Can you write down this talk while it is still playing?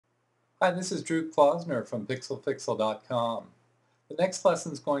Hi, this is Drew Klausner from PixelPixel.com. The next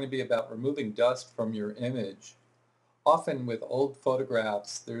lesson is going to be about removing dust from your image. Often with old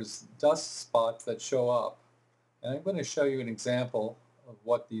photographs, there's dust spots that show up. And I'm going to show you an example of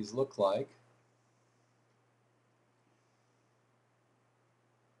what these look like.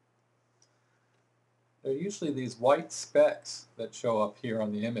 They're usually these white specks that show up here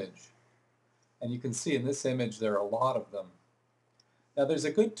on the image. And you can see in this image there are a lot of them. Now there's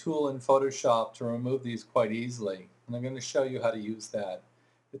a good tool in Photoshop to remove these quite easily, and I'm going to show you how to use that.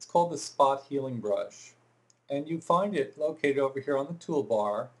 It's called the Spot Healing Brush, and you find it located over here on the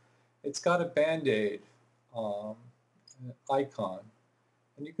toolbar. It's got a Band-Aid um, icon,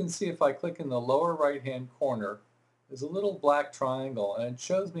 and you can see if I click in the lower right hand corner, there's a little black triangle, and it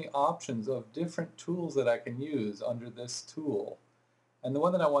shows me options of different tools that I can use under this tool. And the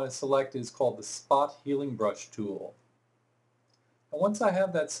one that I want to select is called the Spot Healing Brush tool. And once I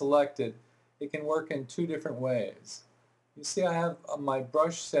have that selected, it can work in two different ways. You see I have my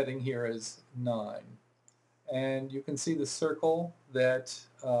brush setting here is 9. And you can see the circle that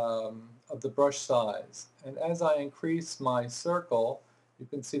of the brush size. And as I increase my circle, you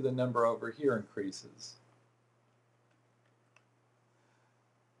can see the number over here increases.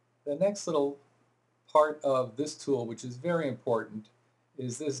 The next little part of this tool, which is very important,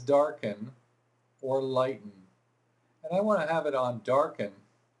 is this darken or lighten. And I want to have it on darken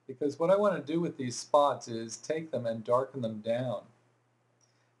because what I want to do with these spots is take them and darken them down.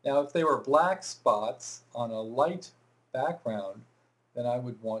 Now if they were black spots on a light background, then I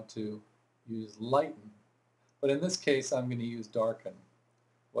would want to use lighten. But in this case I'm going to use darken.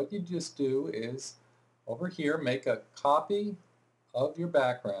 What you just do is over here make a copy of your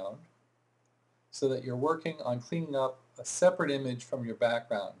background so that you're working on cleaning up a separate image from your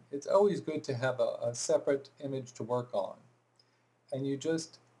background. It's always good to have a separate image to work on. And you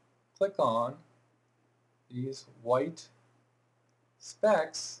just click on these white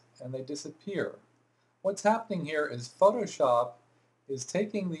specks and they disappear. What's happening here is Photoshop is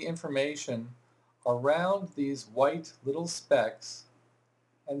taking the information around these white little specks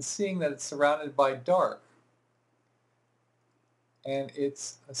and seeing that it's surrounded by dark. And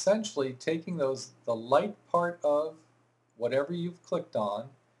it's essentially taking the light part of whatever you've clicked on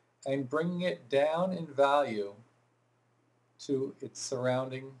and bringing it down in value to its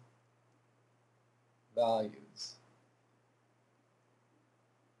surrounding values.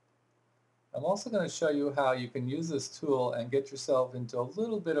 I'm also going to show you how you can use this tool and get yourself into a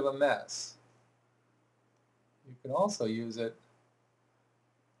little bit of a mess. You can also use it.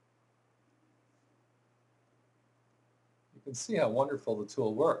 You can see how wonderful the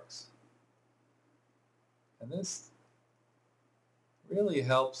tool works. And this really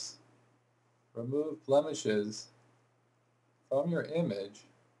helps remove blemishes from your image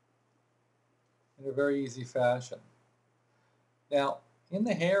in a very easy fashion. Now, in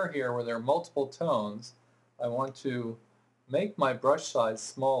the hair here where there are multiple tones, I want to make my brush size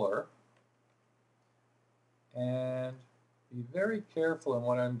smaller and be very careful in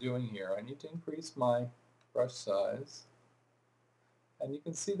what I'm doing here. I need to increase my brush size. And you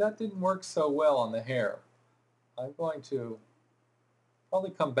can see that didn't work so well on the hair. I'm going to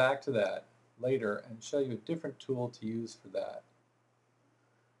probably come back to that later and show you a different tool to use for that.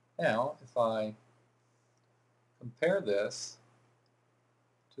 Now, if I compare this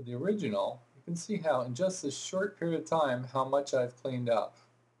to the original, you can see how in just this short period of time how much I've cleaned up.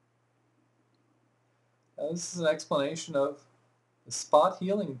 Now, this is an explanation of the spot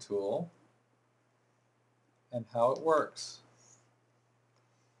healing tool and how it works.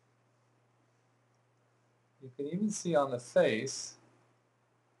 You can even see on the face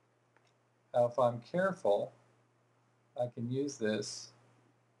how if I'm careful, I can use this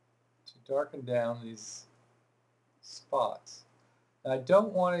to darken down these spots. And I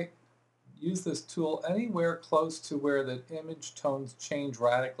don't want to use this tool anywhere close to where the image tones change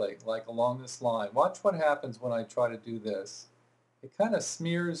radically, like along this line. Watch what happens when I try to do this. It kind of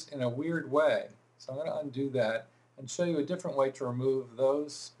smears in a weird way. So I'm going to undo that and show you a different way to remove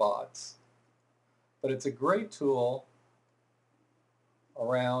those spots. But it's a great tool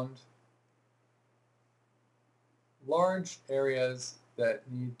around large areas that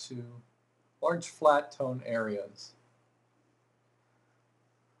need to, large flat tone areas.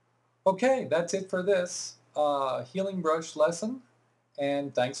 Okay, that's it for this healing brush lesson,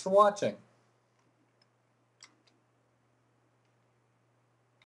 and thanks for watching.